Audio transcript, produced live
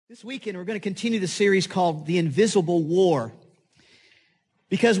This weekend, we're going to continue the series called The Invisible War,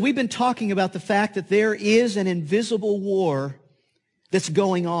 because we've been talking about the fact that there is an invisible war that's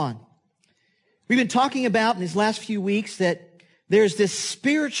going on. We've been talking about in these last few weeks that there's this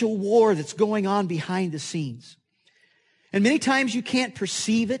spiritual war that's going on behind the scenes. And many times you can't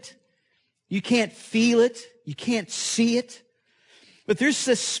perceive it, you can't feel it, you can't see it. But there's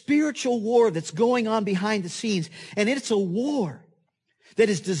this spiritual war that's going on behind the scenes, and it's a war that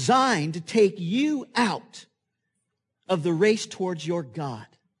is designed to take you out of the race towards your God.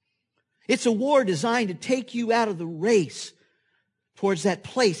 It's a war designed to take you out of the race towards that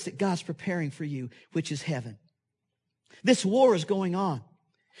place that God's preparing for you, which is heaven. This war is going on.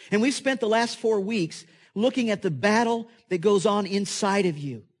 And we've spent the last 4 weeks looking at the battle that goes on inside of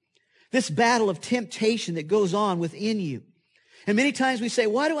you. This battle of temptation that goes on within you. And many times we say,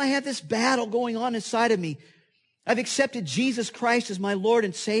 why do I have this battle going on inside of me? I've accepted Jesus Christ as my Lord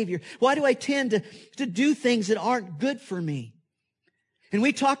and Savior. Why do I tend to do things that aren't good for me? And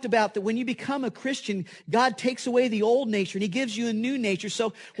we talked about that when you become a Christian, God takes away the old nature and He gives you a new nature.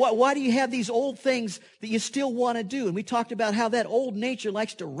 So why do you have these old things that you still want to do? And we talked about how that old nature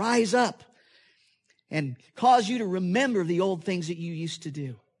likes to rise up and cause you to remember the old things that you used to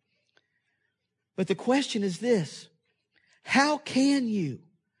do. But the question is this: how can you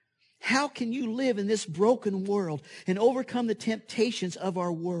live in this broken world and overcome the temptations of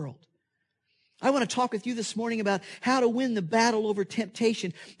our world? I want to talk with you this morning about how to win the battle over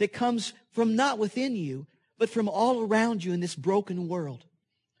temptation that comes from not within you, but from all around you in this broken world.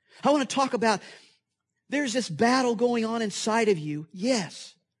 I want to talk about there's this battle going on inside of you,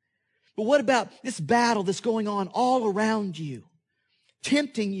 yes. But what about this battle that's going on all around you,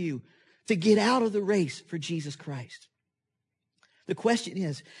 tempting you to get out of the race for Jesus Christ? The question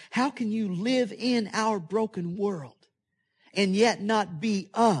is, how can you live in our broken world and yet not be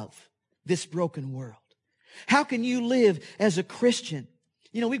of this broken world? How can you live as a Christian?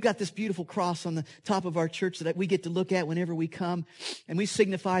 You know, we've got this beautiful cross on the top of our church that we get to look at whenever we come, and we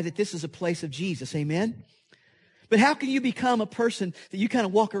signify that this is a place of Jesus. Amen? But how can you become a person that you kind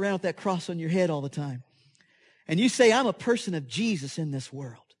of walk around with that cross on your head all the time? And you say, I'm a person of Jesus in this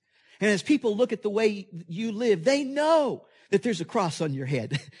world. And as people look at the way you live, they know that there's a cross on your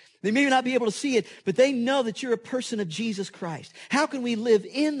head. They may not be able to see it, but they know that you're a person of Jesus Christ. How can we live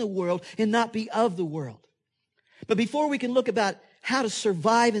in the world and not be of the world? But before we can look about how to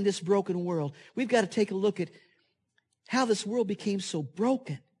survive in this broken world, we've got to take a look at how this world became so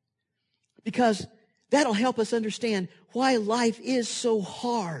broken. Because that'll help us understand why life is so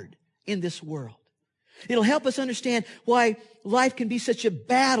hard in this world. It'll help us understand why life can be such a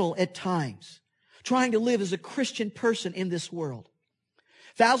battle at times, trying to live as a Christian person in this world.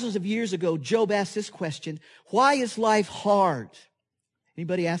 Thousands of years ago, Job asked this question: why is life hard?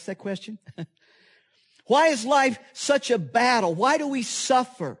 Anybody ask that question? Why is life such a battle? Why do we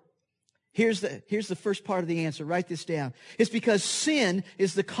suffer? Here's the first part of the answer. Write this down. It's because sin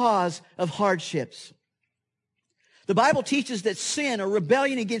is the cause of hardships. The Bible teaches that sin or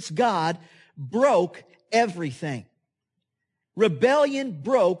rebellion against God broke everything. Rebellion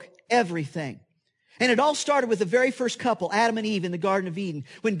broke everything. And it all started with the very first couple, Adam and Eve, in the Garden of Eden.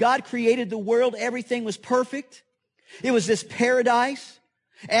 When God created the world, everything was perfect. It was this paradise.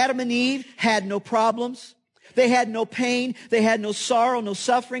 Adam and Eve had no problems. They had no pain. They had no sorrow, no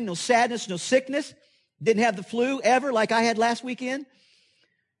suffering, no sadness, no sickness. Didn't have the flu ever like I had last weekend.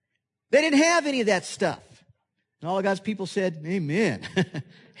 They didn't have any of that stuff. And all of God's people said, amen.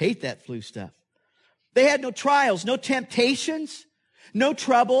 Hate that flu stuff. They had no trials, no temptations, no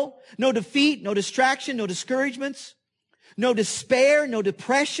trouble, no defeat, no distraction, no discouragements, no despair, no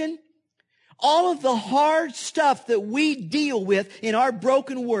depression. All of the hard stuff that we deal with in our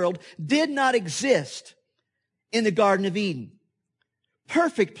broken world did not exist in the Garden of Eden.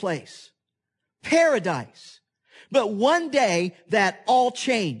 Perfect place. Paradise. But one day that all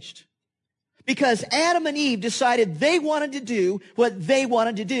changed. Because Adam and Eve decided they wanted to do what they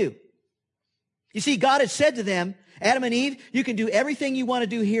wanted to do. You see, God had said to them, Adam and Eve, you can do everything you want to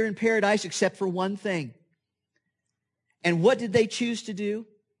do here in paradise except for one thing. And what did they choose to do?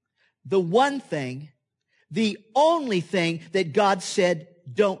 The one thing, the only thing that God said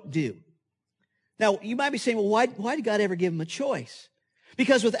don't do. Now, you might be saying, well, why did God ever give them a choice?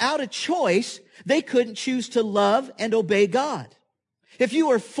 Because without a choice, they couldn't choose to love and obey God. If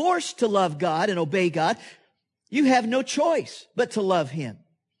you are forced to love God and obey God, you have no choice but to love Him.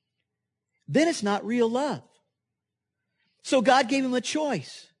 Then it's not real love. So God gave them a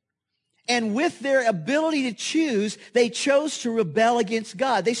choice. And with their ability to choose, they chose to rebel against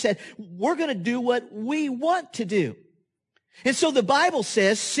God. They said, we're going to do what we want to do. And so the Bible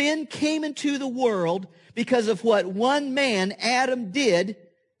says sin came into the world because of what one man, Adam, did.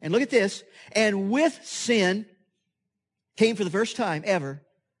 And look at this. And with sin came for the first time ever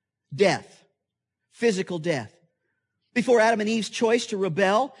death, physical death. Before Adam and Eve's choice to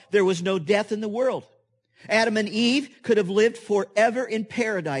rebel, there was no death in the world. Adam and Eve could have lived forever in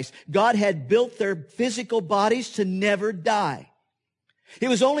paradise. God had built their physical bodies to never die. It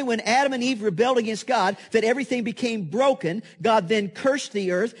was only when Adam and Eve rebelled against God that everything became broken. God then cursed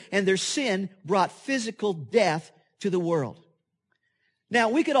the earth, and their sin brought physical death to the world. Now,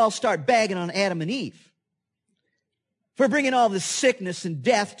 we could all start bagging on Adam and Eve for bringing all this sickness and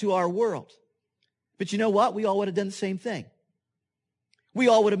death to our world. But you know what? We all would have done the same thing. We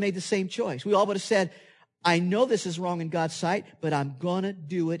all would have made the same choice. We all would have said, I know this is wrong in God's sight, but I'm going to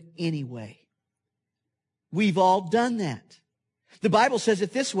do it anyway. We've all done that. The Bible says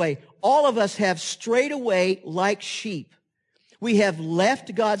it this way, all of us have strayed away like sheep. We have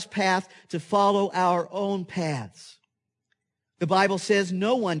left God's path to follow our own paths. The Bible says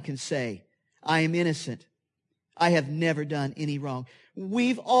no one can say, I am innocent. I have never done any wrong.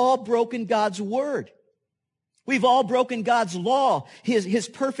 We've all broken God's word. We've all broken God's law, His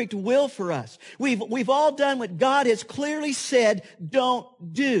perfect will for us. We've all done what God has clearly said don't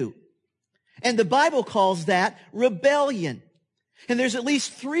do. And the Bible calls that rebellion. And there's at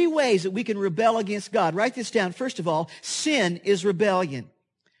least 3 ways that we can rebel against God. Write this down. First of all, sin is rebellion.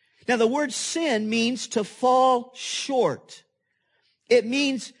 Now, the word sin means to fall short. It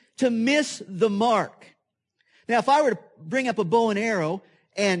means to miss the mark. Now, if I were to bring up a bow and arrow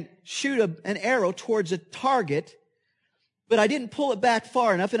and shoot an arrow towards a target, but I didn't pull it back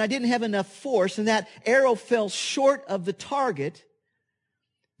far enough and I didn't have enough force and that arrow fell short of the target,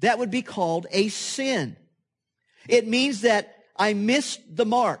 that would be called a sin. It means that I missed the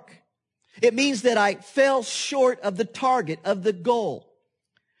mark. It means that I fell short of the target, of the goal.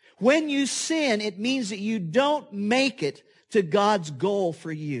 When you sin, it means that you don't make it to God's goal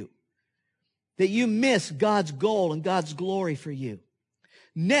for you. That you miss God's goal and God's glory for you.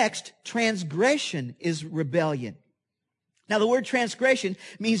 Next, transgression is rebellion. Now, the word transgression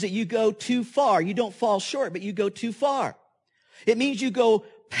means that you go too far. You don't fall short, but you go too far. It means you go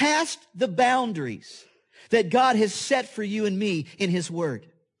past the boundaries that God has set for you and me in His Word.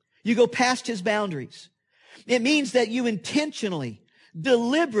 You go past His boundaries. It means that you intentionally,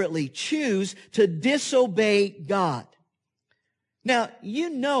 deliberately choose to disobey God. Now, you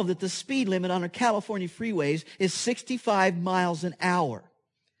know that the speed limit on our California freeways is 65 miles an hour.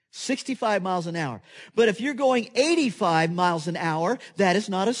 65 miles an hour. But if you're going 85 miles an hour, that is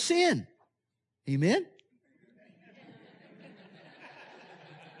not a sin. Amen?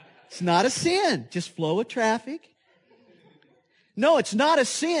 It's not a sin. Just flow of traffic. No, it's not a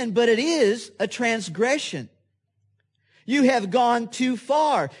sin, but it is a transgression. You have gone too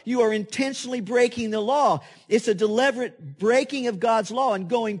far. You are intentionally breaking the law. It's a deliberate breaking of God's law and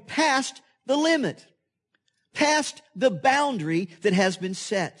going past the limit, past the boundary that has been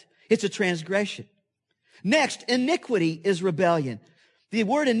set. It's a transgression. Next, iniquity is rebellion. The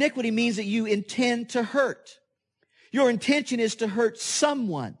word iniquity means that you intend to hurt. Your intention is to hurt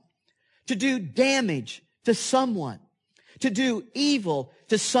someone, to do damage to someone, to do evil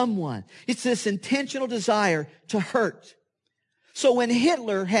to someone. It's this intentional desire to hurt. So when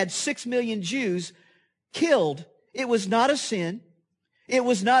Hitler had 6 million Jews killed, it was not a sin. It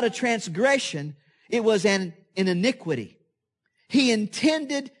was not a transgression. It was an iniquity. He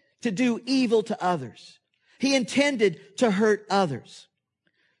intended to do evil to others. He intended to hurt others.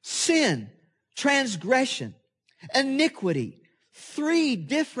 Sin, transgression, iniquity, 3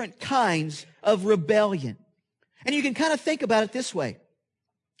 different kinds of rebellion. And you can kind of think about it this way.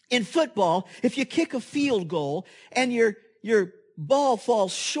 In football, if you kick a field goal and your ball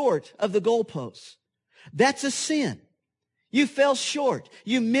falls short of the goalpost, that's a sin. You fell short.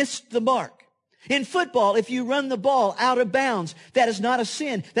 You missed the mark. In football, if you run the ball out of bounds, that is not a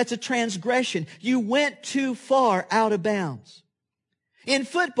sin. That's a transgression. You went too far out of bounds. In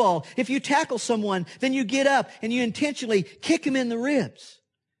football, if you tackle someone, then you get up and you intentionally kick him in the ribs.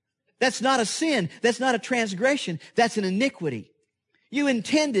 That's not a sin. That's not a transgression. That's an iniquity. You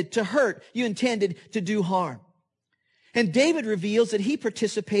intended to hurt. You intended to do harm. And David reveals that he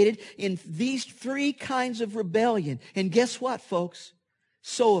participated in these 3 kinds of rebellion. And guess what, folks?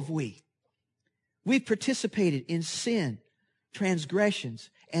 So have we. We've participated in sin, transgressions,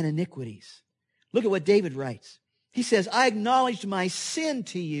 and iniquities. Look at what David writes. He says, I acknowledged my sin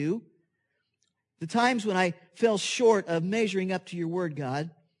to you, the times when I fell short of measuring up to your word, God.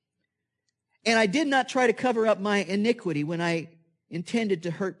 And I did not try to cover up my iniquity when I intended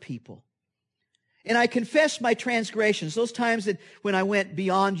to hurt people. And I confessed my transgressions, those times that when I went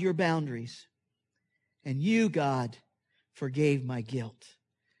beyond your boundaries. And you, God, forgave my guilt.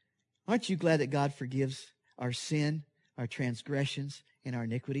 Aren't you glad that God forgives our sin, our transgressions, and our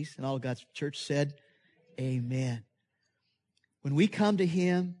iniquities? And all of God's church said, amen. When we come to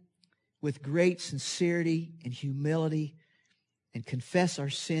Him with great sincerity and humility and confess our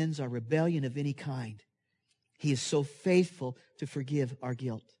sins, our rebellion of any kind, He is so faithful to forgive our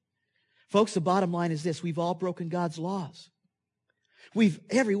guilt. Folks, the bottom line is this: we've all broken God's laws.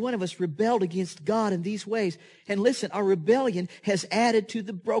 Every one of us rebelled against God in these ways. And listen, our rebellion has added to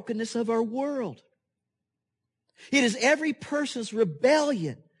the brokenness of our world. It is every person's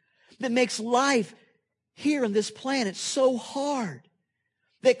rebellion that makes life here on this planet so hard,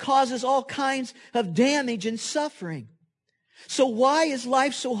 that causes all kinds of damage and suffering. So why is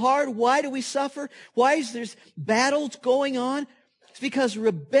life so hard? Why do we suffer? Why is there battles going on? It's because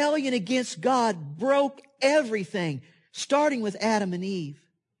rebellion against God broke everything, starting with Adam and Eve.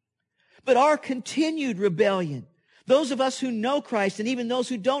 But our continued rebellion, those of us who know Christ and even those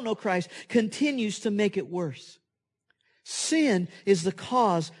who don't know Christ, continues to make it worse. Sin is the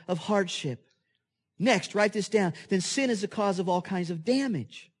cause of hardship. Next, write this down. Then sin is the cause of all kinds of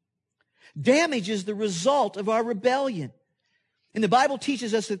damage. Damage is the result of our rebellion. And the Bible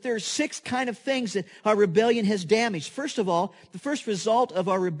teaches us that there are 6 kind of things that our rebellion has damaged. First of all, the first result of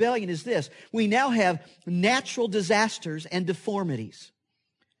our rebellion is this: we now have natural disasters and deformities.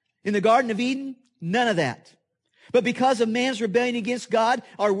 In the Garden of Eden, none of that. But because of man's rebellion against God,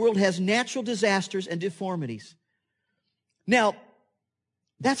 our world has natural disasters and deformities. Now,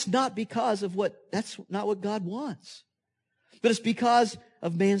 that's not what God wants. But it's because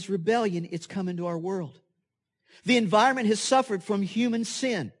of man's rebellion it's come into our world. The environment has suffered from human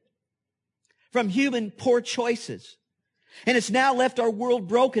sin, from human poor choices. And it's now left our world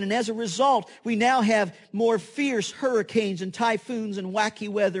broken. And as a result, we now have more fierce hurricanes and typhoons and wacky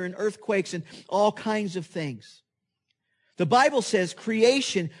weather and earthquakes and all kinds of things. The Bible says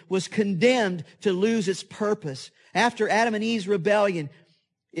creation was condemned to lose its purpose. After Adam and Eve's rebellion,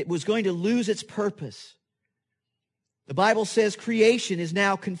 it was going to lose its purpose. The Bible says creation is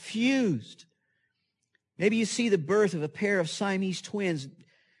now confused. Maybe you see the birth of a pair of Siamese twins,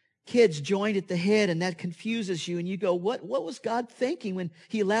 kids joined at the head, and that confuses you, and you go, what was God thinking when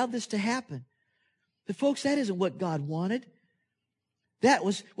He allowed this to happen? But folks, that isn't what God wanted. That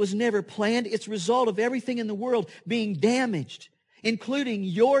was never planned. It's a result of everything in the world being damaged, including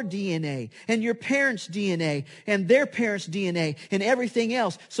your DNA and your parents' DNA and their parents' DNA and everything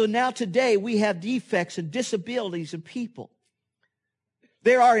else. So now today we have defects and disabilities in people.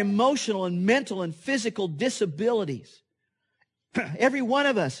 There are emotional and mental and physical disabilities. Every one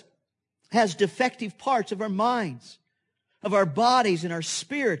of us has defective parts of our minds, of our bodies and our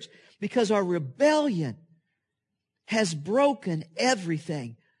spirits, because our rebellion has broken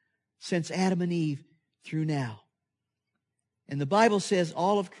everything since Adam and Eve through now. And the Bible says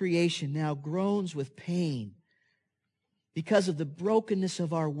all of creation now groans with pain because of the brokenness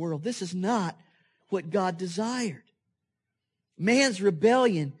of our world. This is not what God desired. Man's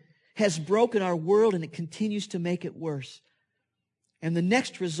rebellion has broken our world, and it continues to make it worse. And the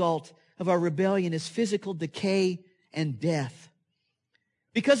next result of our rebellion is physical decay and death.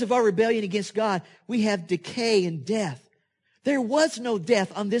 Because of our rebellion against God, we have decay and death. There was no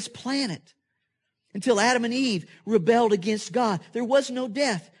death on this planet until Adam and Eve rebelled against God. There was no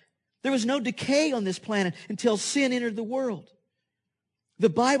death. There was no decay on this planet until sin entered the world. The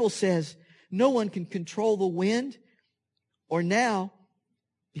Bible says no one can control the wind or now,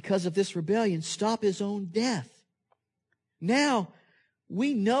 because of this rebellion, stop his own death. Now,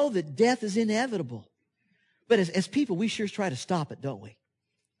 we know that death is inevitable. But as people, we sure try to stop it, don't we?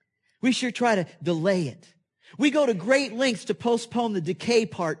 We sure try to delay it. We go to great lengths to postpone the decay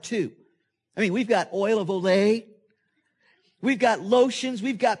part too. I mean, we've got oil of Olay. We've got lotions.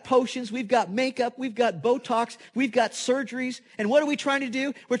 We've got potions. We've got makeup. We've got Botox. We've got surgeries. And what are we trying to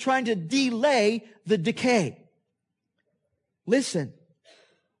do? We're trying to delay the decay. Listen,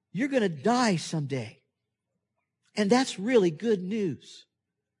 you're going to die someday. And that's really good news.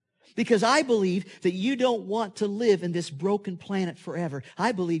 Because I believe that you don't want to live in this broken planet forever.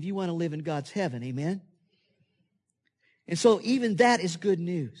 I believe you want to live in God's heaven. Amen? And so even that is good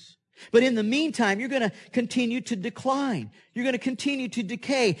news. But in the meantime, you're going to continue to decline. You're going to continue to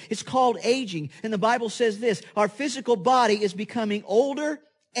decay. It's called aging. And the Bible says this: our physical body is becoming older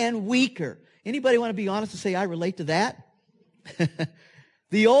and weaker. Anybody want to be honest and say, I relate to that?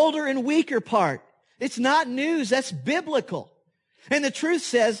 The older and weaker part. It's not news. That's biblical. And the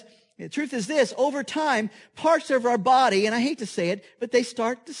truth is this: over time, parts of our body, and I hate to say it, but they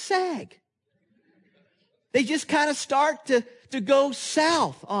start to sag. They just kind of start to go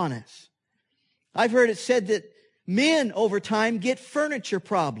south on us. I've heard it said that men over time get furniture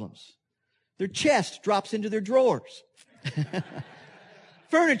problems. Their chest drops into their drawers.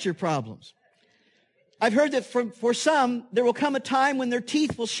 Furniture problems. I've heard that for some, there will come a time when their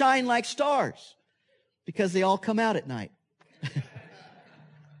teeth will shine like stars because they all come out at night.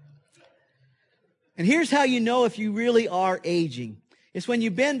 And here's how you know if you really are aging. It's when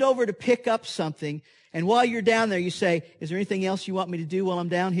you bend over to pick up something, and while you're down there, you say, is there anything else you want me to do while I'm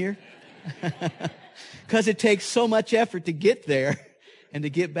down here? Because it takes so much effort to get there and to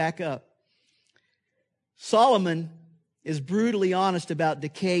get back up. Solomon is brutally honest about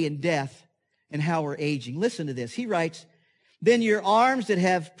decay and death and how we're aging. Listen to this. He writes, then your arms that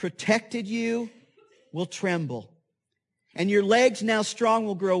have protected you will tremble, and your legs now strong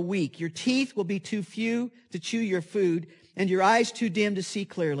will grow weak. Your teeth will be too few to chew your food, and your eyes too dim to see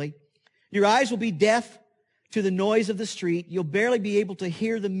clearly. Your eyes will be deaf to the noise of the street. You'll barely be able to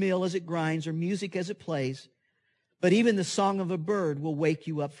hear the mill as it grinds or music as it plays. But even the song of a bird will wake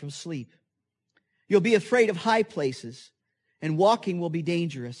you up from sleep. You'll be afraid of high places, and walking will be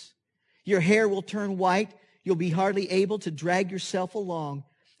dangerous. Your hair will turn white. You'll be hardly able to drag yourself along,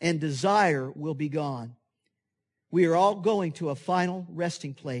 and desire will be gone. We are all going to a final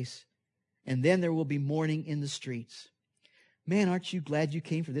resting place, and then there will be mourning in the streets. Man, aren't you glad you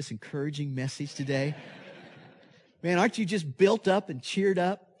came for this encouraging message today? Man, aren't you just built up and cheered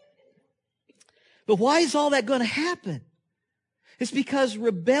up? But why is all that going to happen? It's because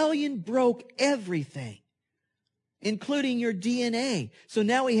rebellion broke everything, including your DNA. So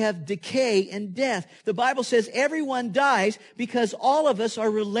now we have decay and death. The Bible says everyone dies because all of us are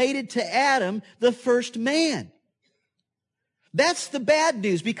related to Adam, the first man. That's the bad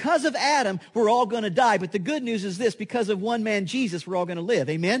news. Because of Adam, we're all going to die. But the good news is this: because of one man, Jesus, we're all going to live.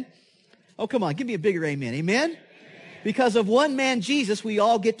 Amen? Oh, come on. Give me a bigger amen. Amen? Because of one man, Jesus, we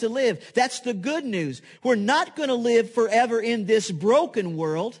all get to live. That's the good news. We're not going to live forever in this broken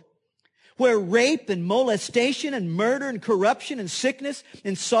world where rape and molestation and murder and corruption and sickness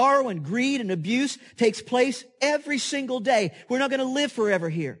and sorrow and greed and abuse takes place every single day. We're not going to live forever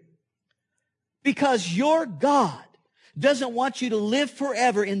here. Because your God doesn't want you to live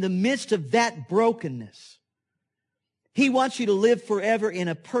forever in the midst of that brokenness. He wants you to live forever in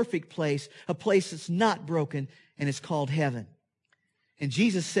a perfect place, a place that's not broken, and it's called heaven. And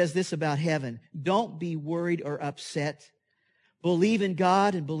Jesus says this about heaven: don't be worried or upset. Believe in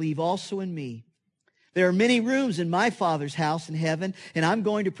God and believe also in me. There are many rooms in my Father's house in heaven, and I'm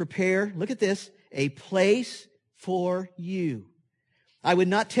going to prepare, look at this, a place for you. I would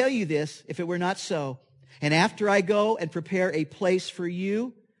not tell you this if it were not so. And after I go and prepare a place for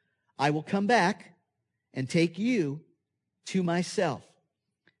you, I will come back and take you to myself,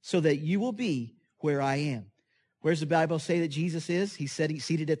 so that you will be where I am. Where's the Bible say that Jesus is? He said he's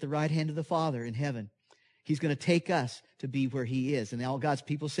seated at the right hand of the Father in heaven. He's going to take us to be where he is. And all God's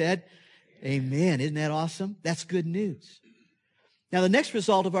people said, amen. Isn't that awesome? That's good news. Now, the next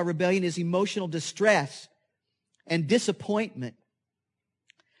result of our rebellion is emotional distress and disappointment.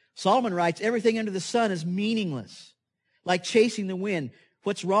 Solomon writes, everything under the sun is meaningless, like chasing the wind.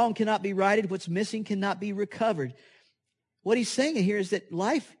 What's wrong cannot be righted. What's missing cannot be recovered. What he's saying here is that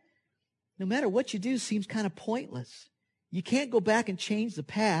life, no matter what you do, seems kind of pointless. You can't go back and change the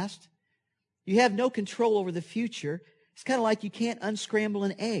past. You have no control over the future. It's kind of like you can't unscramble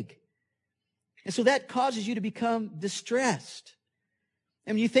an egg. And so that causes you to become distressed.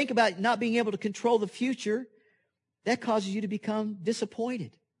 And when you think about not being able to control the future, that causes you to become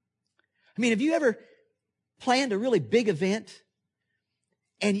disappointed. I mean, have you ever planned a really big event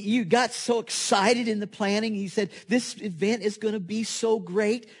and you got so excited in the planning? You said, this event is going to be so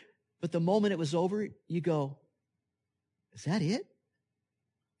great. But the moment it was over, you go, is that it?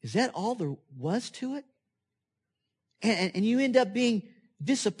 Is that all there was to it? And you end up being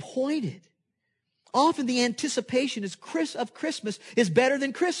disappointed. Often the anticipation of Christmas is better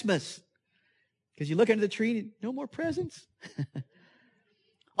than Christmas. Because you look under the tree and no more presents.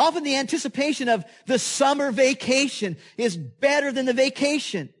 Often the anticipation of the summer vacation is better than the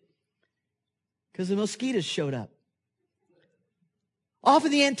vacation. Because the mosquitoes showed up.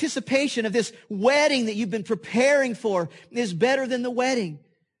 Often the anticipation of this wedding that you've been preparing for is better than the wedding.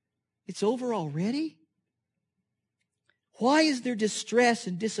 It's over already? Why is there distress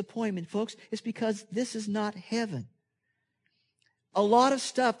and disappointment, folks? It's because this is not heaven. A lot of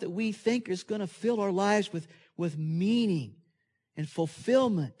stuff that we think is going to fill our lives with meaning and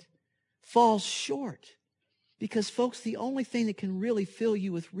fulfillment falls short. Because, folks, the only thing that can really fill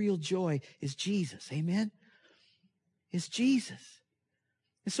you with real joy is Jesus. Amen? It's Jesus.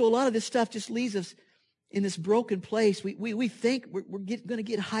 And so a lot of this stuff just leaves us in this broken place, we think we're going to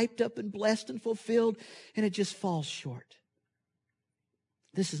get hyped up and blessed and fulfilled, and it just falls short.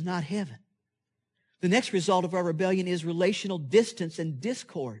 This is not heaven. The next result of our rebellion is relational distance and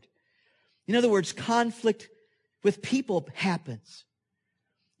discord. In other words, conflict with people happens.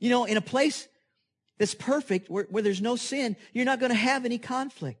 You know, in a place that's perfect, where there's no sin, you're not going to have any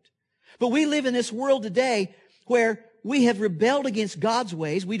conflict. But we live in this world today where we have rebelled against God's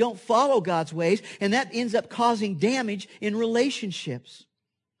ways. We don't follow God's ways, and that ends up causing damage in relationships.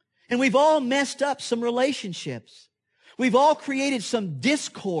 And we've all messed up some relationships. We've all created some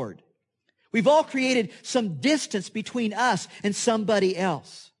discord. We've all created some distance between us and somebody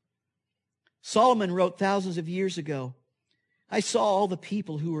else. Solomon wrote thousands of years ago, I saw all the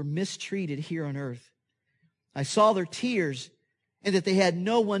people who were mistreated here on earth. I saw their tears and that they had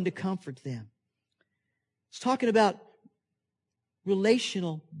no one to comfort them. It's talking about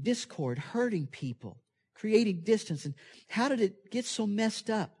relational discord, hurting people, creating distance. And how did it get so messed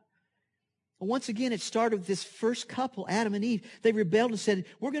up? Well, once again, it started with this first couple, Adam and Eve. They rebelled and said,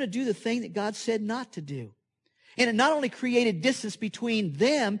 we're going to do the thing that God said not to do. And it not only created distance between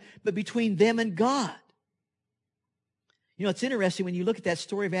them, but between them and God. You know, it's interesting when you look at that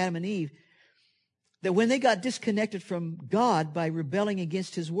story of Adam and Eve, that when they got disconnected from God by rebelling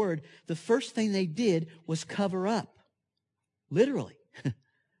against His Word, the first thing they did was cover up. Literally.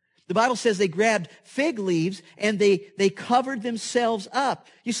 The Bible says they grabbed fig leaves and they covered themselves up.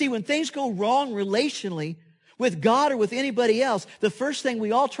 You see, when things go wrong relationally with God or with anybody else, the first thing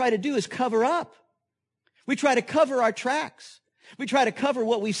we all try to do is cover up. We try to cover our tracks. We try to cover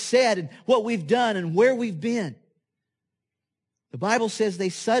what we've said and what we've done and where we've been. The Bible says they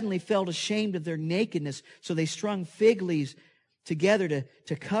suddenly felt ashamed of their nakedness, so they strung fig leaves together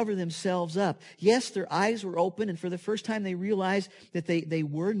to cover themselves up. Yes, their eyes were open, and for the first time they realized that they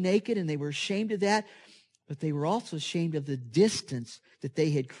were naked and they were ashamed of that, but they were also ashamed of the distance that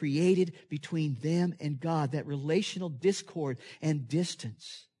they had created between them and God, that relational discord and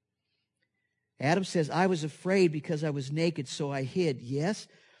distance. Adam says, I was afraid because I was naked, so I hid. Yes,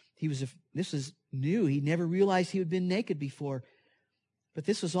 this is new. He never realized he had been naked before. But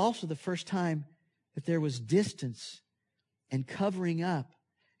this was also the first time that there was distance and covering up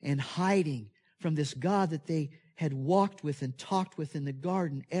and hiding from this God that they had walked with and talked with in the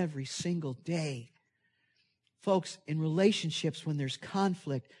garden every single day. Folks, in relationships, when there's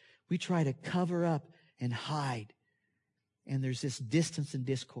conflict, we try to cover up and hide. And there's this distance and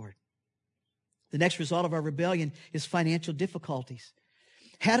discord. The next result of our rebellion is financial difficulties.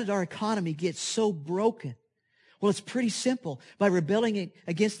 How did our economy get so broken? Well, it's pretty simple. By rebelling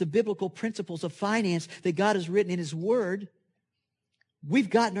against the biblical principles of finance that God has written in His Word,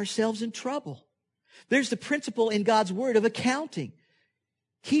 we've gotten ourselves in trouble. There's the principle in God's Word of accounting,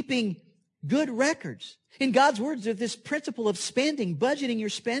 keeping good records. In God's Word, there's this principle of spending, budgeting your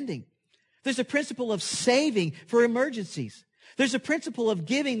spending. There's a principle of saving for emergencies. There's a principle of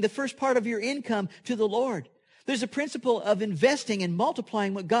giving the first part of your income to the Lord. There's a principle of investing and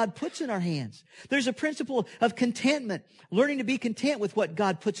multiplying what God puts in our hands. There's a principle of contentment, learning to be content with what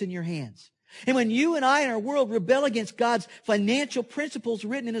God puts in your hands. And when you and I in our world rebel against God's financial principles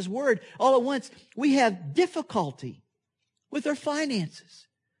written in His Word, all at once, we have difficulty with our finances.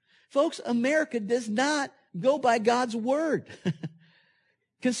 Folks, America does not go by God's Word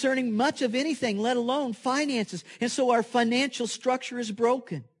concerning much of anything, let alone finances. And so our financial structure is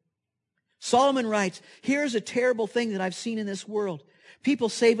broken. Solomon writes, here's a terrible thing that I've seen in this world. People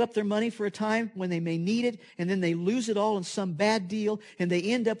save up their money for a time when they may need it, and then they lose it all in some bad deal, and they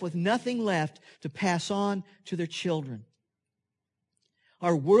end up with nothing left to pass on to their children.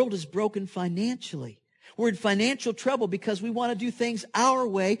 Our world is broken financially. We're in financial trouble because we want to do things our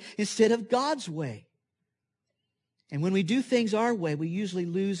way instead of God's way. And when we do things our way, we usually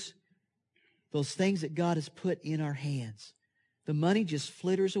lose those things that God has put in our hands. The money just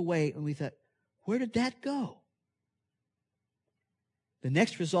flitters away, and we thought, where did that go? The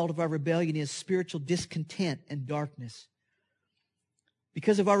next result of our rebellion is spiritual discontent and darkness.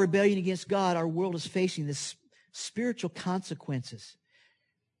 Because of our rebellion against God, our world is facing this spiritual consequences.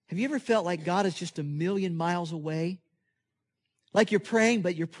 Have you ever felt like God is just a million miles away? Like you're praying,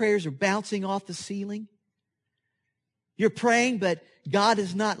 but your prayers are bouncing off the ceiling? You're praying, but God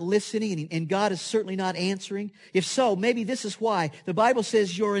is not listening, and God is certainly not answering. If so, maybe this is why. The Bible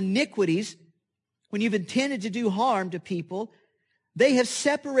says your iniquities, when you've intended to do harm to people, they have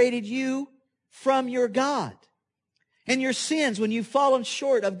separated you from your God. And your sins, when you've fallen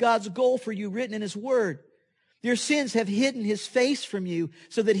short of God's goal for you written in His Word, your sins have hidden His face from you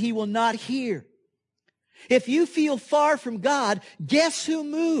so that He will not hear. If you feel far from God, guess who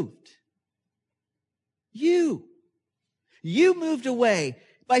moved? You. You moved away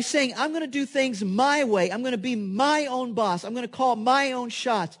by saying, I'm going to do things my way. I'm going to be my own boss. I'm going to call my own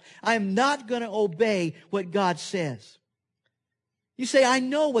shots. I am not going to obey what God says. You say, I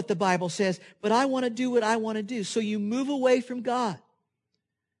know what the Bible says, but I want to do what I want to do. So you move away from God.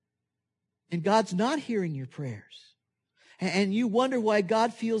 And God's not hearing your prayers. And you wonder why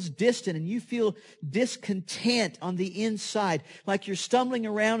God feels distant and you feel discontent on the inside, like you're stumbling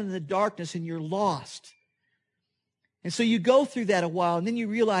around in the darkness and you're lost. And so you go through that a while and then you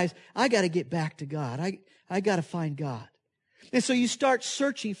realize, I got to get back to God. I got to find God. And so you start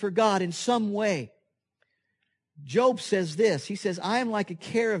searching for God in some way. Job says this. He says, I am like a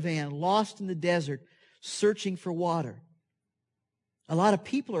caravan lost in the desert, searching for water. A lot of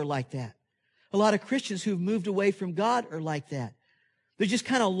people are like that. A lot of Christians who've moved away from God are like that. They're just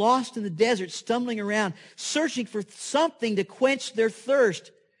kind of lost in the desert, stumbling around, searching for something to quench their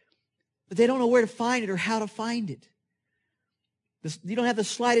thirst. But they don't know where to find it or how to find it. You don't have the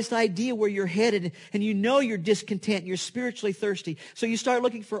slightest idea where you're headed, and you know you're discontent, and you're spiritually thirsty. So you start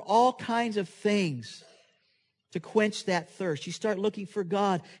looking for all kinds of things to quench that thirst. You start looking for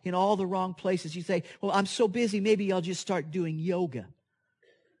God in all the wrong places. You say, well, I'm so busy, maybe I'll just start doing yoga.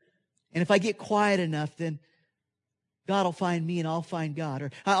 And if I get quiet enough, then God will find me and I'll find God.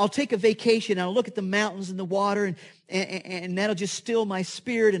 Or I'll take a vacation and I'll look at the mountains and the water and that'll just still my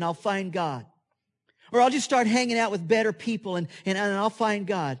spirit and I'll find God. Or I'll just start hanging out with better people and I'll find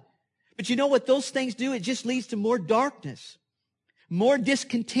God. But you know what those things do? It just leads to more darkness, more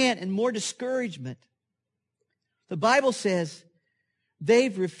discontent, and more discouragement. The Bible says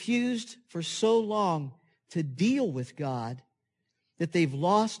they've refused for so long to deal with God that they've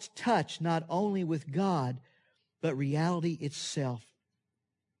lost touch not only with God, but reality itself.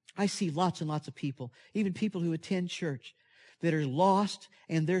 I see lots and lots of people, even people who attend church, that are lost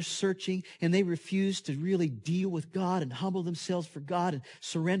and they're searching and they refuse to really deal with God and humble themselves for God and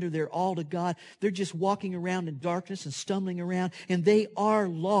surrender their all to God. They're just walking around in darkness and stumbling around, and they are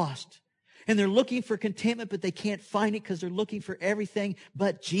lost. And they're looking for contentment, but they can't find it because they're looking for everything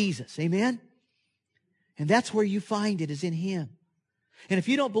but Jesus. Amen? And that's where you find it, is in Him. And if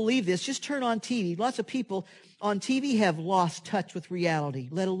you don't believe this, just turn on TV. Lots of people on TV have lost touch with reality,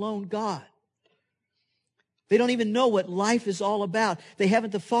 let alone God. They don't even know what life is all about. They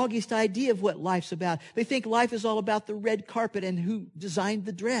haven't the foggiest idea of what life's about. They think life is all about the red carpet and who designed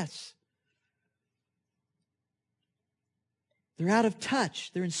the dress. They're out of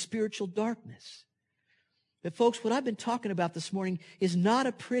touch. They're in spiritual darkness. But folks, what I've been talking about this morning is not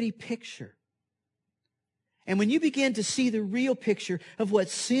a pretty picture. And when you begin to see the real picture of what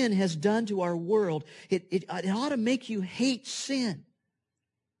sin has done to our world, it ought to make you hate sin.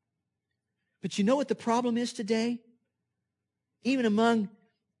 But you know what the problem is today? Even among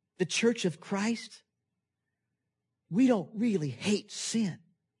the church of Christ, we don't really hate sin.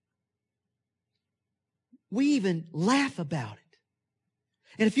 We even laugh about it.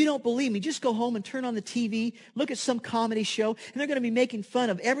 And if you don't believe me, just go home and turn on the TV, look at some comedy show, and they're going to be making fun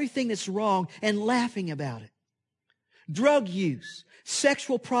of everything that's wrong and laughing about it. Drug use,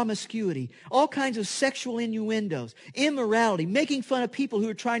 sexual promiscuity, all kinds of sexual innuendos, immorality, making fun of people who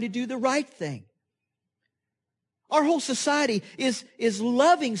are trying to do the right thing. Our whole society is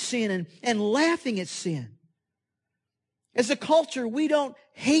loving sin and laughing at sin. As a culture, we don't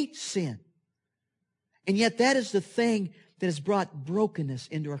hate sin. And yet that is the thing that has brought brokenness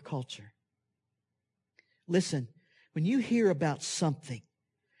into our culture. Listen, when you hear about something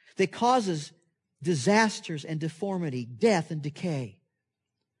that causes disasters and deformity, death and decay,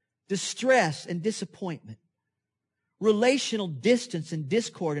 distress and disappointment, relational distance and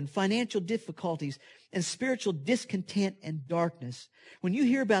discord and financial difficulties and spiritual discontent and darkness, when you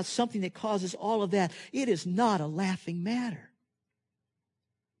hear about something that causes all of that, it is not a laughing matter.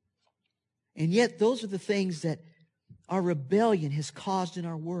 And yet those are the things that our rebellion has caused in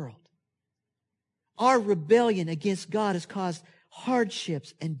our world. Our rebellion against God has caused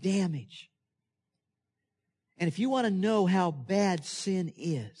hardships and damage. And if you want to know how bad sin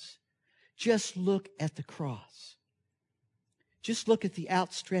is, just look at the cross. Just look at the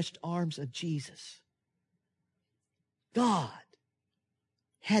outstretched arms of Jesus. God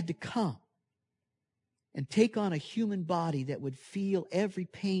had to come and take on a human body that would feel every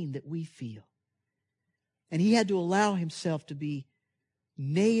pain that we feel. And He had to allow Himself to be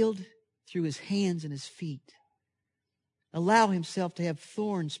nailed through His hands and His feet. Allow Himself to have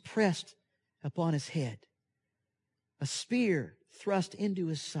thorns pressed upon His head. A spear thrust into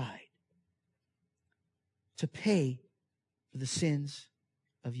His side to pay for the sins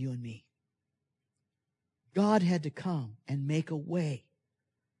of you and me. God had to come and make a way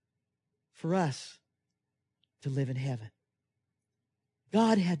for us to live in heaven.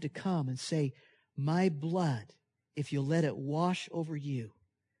 God had to come and say, my blood, if you'll let it wash over you,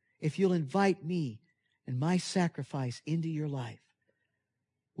 if you'll invite me and my sacrifice into your life,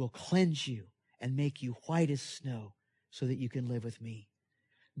 will cleanse you and make you white as snow so that you can live with me.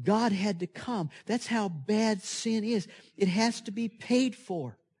 God had to come. That's how bad sin is. It has to be paid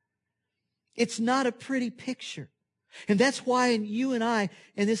for. It's not a pretty picture. And that's why you and I,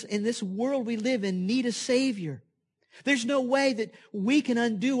 in this world we live in, need a Savior. There's no way that we can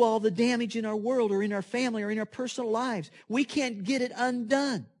undo all the damage in our world or in our family or in our personal lives. We can't get it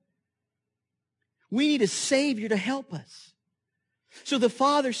undone. We need a Savior to help us. So the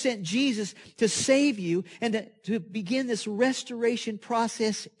Father sent Jesus to save you and to begin this restoration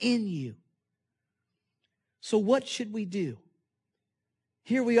process in you. So what should we do?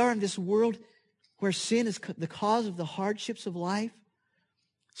 Here we are in this world where sin is the cause of the hardships of life.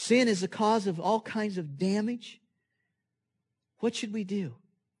 Sin is the cause of all kinds of damage. What should we do?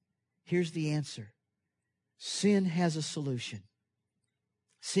 Here's the answer. Sin has a solution.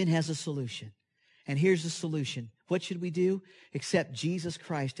 Sin has a solution. And here's the solution. What should we do? Accept Jesus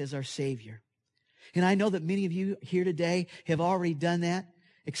Christ as our Savior. And I know that many of you here today have already done that.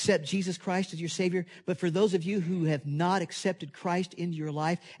 Accept Jesus Christ as your Savior. But for those of you who have not accepted Christ into your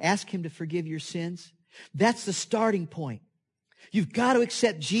life, ask Him to forgive your sins. That's the starting point. You've got to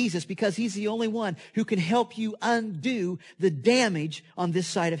accept Jesus because He's the only one who can help you undo the damage on this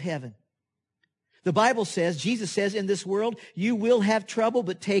side of heaven. The Bible says, Jesus says, in this world, you will have trouble,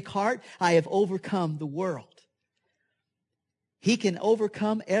 but take heart. I have overcome the world. He can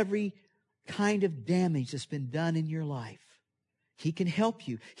overcome every kind of damage that's been done in your life. He can help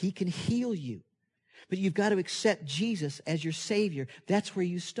you. He can heal you. But you've got to accept Jesus as your Savior. That's where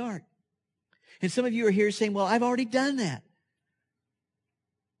you start. And some of you are here saying, well, I've already done that.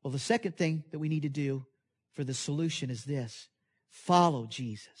 Well, the second thing that we need to do for the solution is this. Follow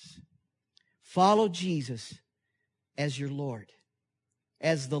Jesus. Follow Jesus as your Lord.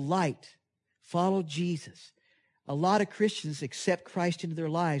 As the light, follow Jesus. A lot of Christians accept Christ into their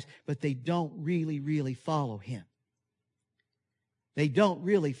lives, but they don't really follow Him. They don't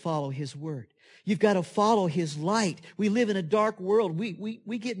really follow His Word. You've got to follow His light. We live in a dark world.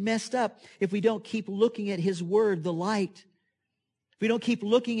 We get messed up if we don't keep looking at His Word, the light. If we don't keep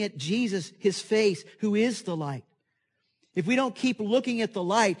looking at Jesus, His face, who is the light. If we don't keep looking at the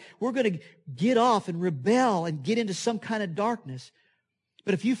light, we're going to get off and rebel and get into some kind of darkness.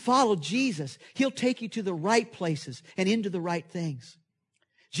 But if you follow Jesus, He'll take you to the right places and into the right things.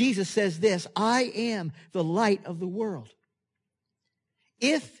 Jesus says this, I am the light of the world.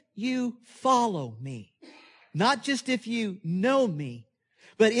 If you follow me, not just if you know me,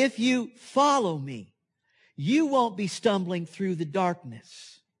 but if you follow me, you won't be stumbling through the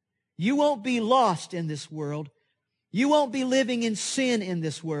darkness. You won't be lost in this world. You won't be living in sin in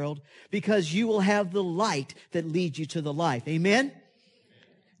this world because you will have the light that leads you to the life. Amen?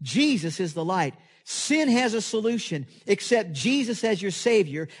 Jesus is the light. Sin has a solution. Accept Jesus as your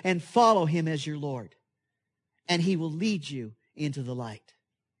Savior and follow Him as your Lord. And He will lead you into the light.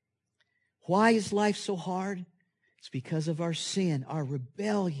 Why is life so hard? It's because of our sin, our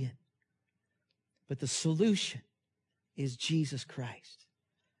rebellion. But the solution is Jesus Christ.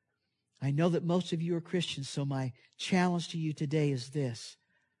 I know that most of you are Christians, so my challenge to you today is this.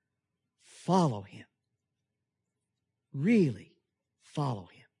 Follow Him. Really follow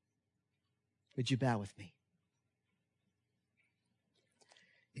Him. Would you bow with me?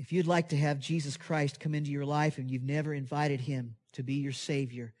 If you'd like to have Jesus Christ come into your life and you've never invited Him to be your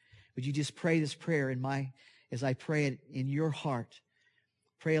Savior, would you just pray this prayer as I pray it in your heart?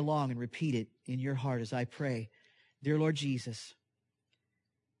 Pray along and repeat it in your heart as I pray. Dear Lord Jesus,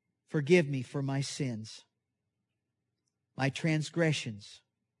 forgive me for my sins, my transgressions,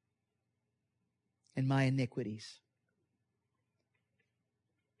 and my iniquities.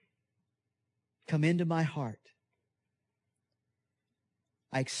 Come into my heart.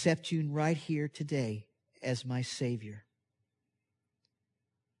 I accept you right here today as my Savior.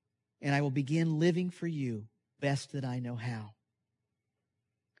 And I will begin living for you best that I know how.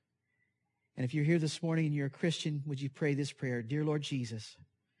 And if you're here this morning and you're a Christian, would you pray this prayer? Dear Lord Jesus,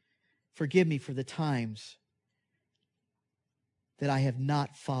 forgive me for the times that I have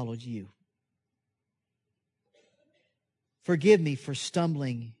not followed you. Forgive me for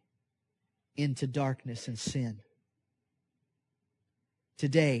stumbling into darkness and sin.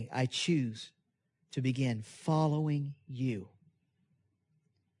 Today, I choose to begin following you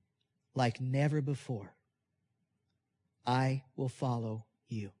like never before. I will follow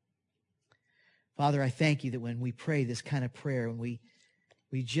you. Father, I thank you that when we pray this kind of prayer, when we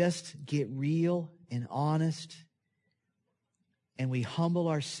we just get real and honest and we humble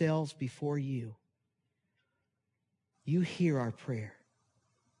ourselves before you, you hear our prayer.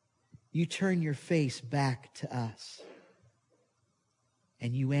 You turn your face back to us.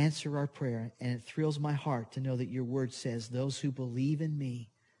 And you answer our prayer. And it thrills my heart to know that your word says, those who believe in me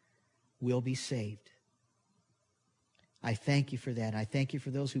will be saved. I thank you for that. I thank you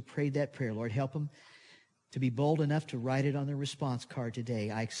for those who prayed that prayer. Lord, help them to be bold enough to write it on their response card today.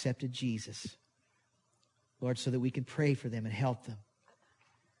 I accepted Jesus. Lord, so that we can pray for them and help them.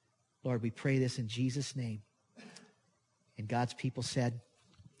 Lord, we pray this in Jesus' name. And God's people said,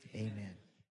 amen.